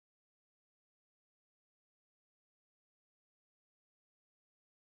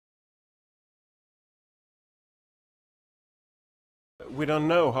we don't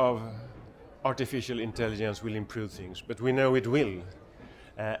know how artificial intelligence will improve things, but we know it will.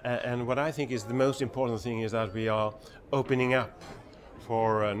 And what I think is the most important thing is that we are opening up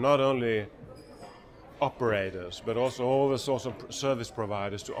for not only operators, but also all the sorts of service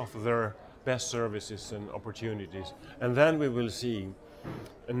providers to offer their best services and opportunities. And then we will see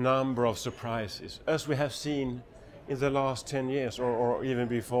a number of surprises, as we have seen in the last 10 years or even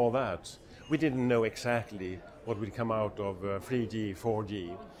before that. We didn't know exactly what will come out of 3G,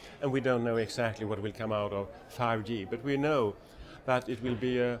 4G, and we don't know exactly what will come out of 5G, but we know that it will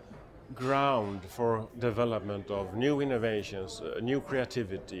be a ground for development of new innovations, new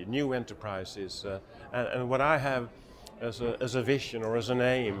creativity, new enterprises. And what I have as a vision or as an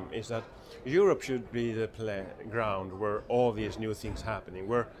aim is that Europe should be the playground where all these new things happening,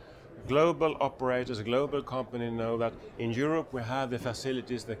 where global operators, global companies know that in Europe we have the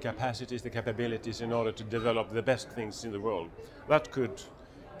facilities, the capacities, the capabilities in order to develop the best things in the world. That could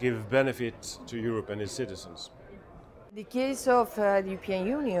give benefit to Europe and its citizens. In the case of the European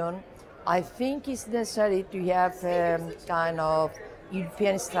Union, I think it's necessary to have kind of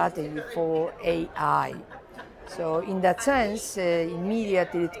European strategy for AI. So in that sense,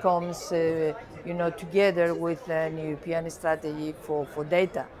 immediately it comes together with an European strategy for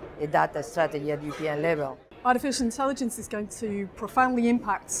data, a data strategy at European level. Artificial intelligence is going to profoundly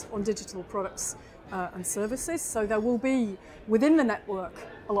impact on digital products and services, so there will be within the network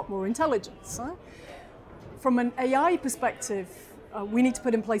a lot more intelligence. From an AI perspective, we need to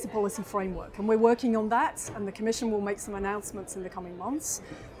put in place a policy framework, and we're working on that, and the Commission will make some announcements in the coming months.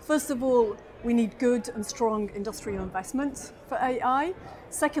 First of all, we need good and strong industrial investment for AI.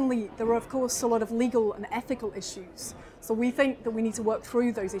 Secondly, there are of course a lot of legal and ethical issues. So we think that we need to work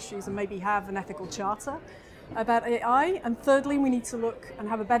through those issues and maybe have an ethical charter about AI. And thirdly, we need to look and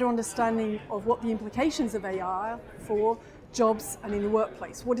have a better understanding of what the implications of AI are for jobs and in the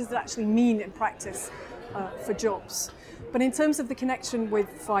workplace. What does it actually mean in practice for jobs? But in terms of the connection with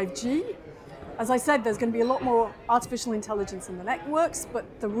 5G, as I said, there's going to be a lot more artificial intelligence in the networks, but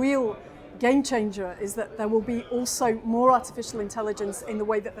the real game changer is that there will be also more artificial intelligence in the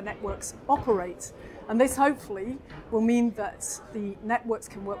way that the networks operate. And this hopefully will mean that the networks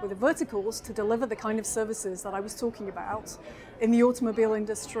can work with the verticals to deliver the kind of services that I was talking about in the automobile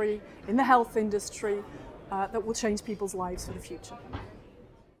industry, in the health industry, that will change people's lives for the future.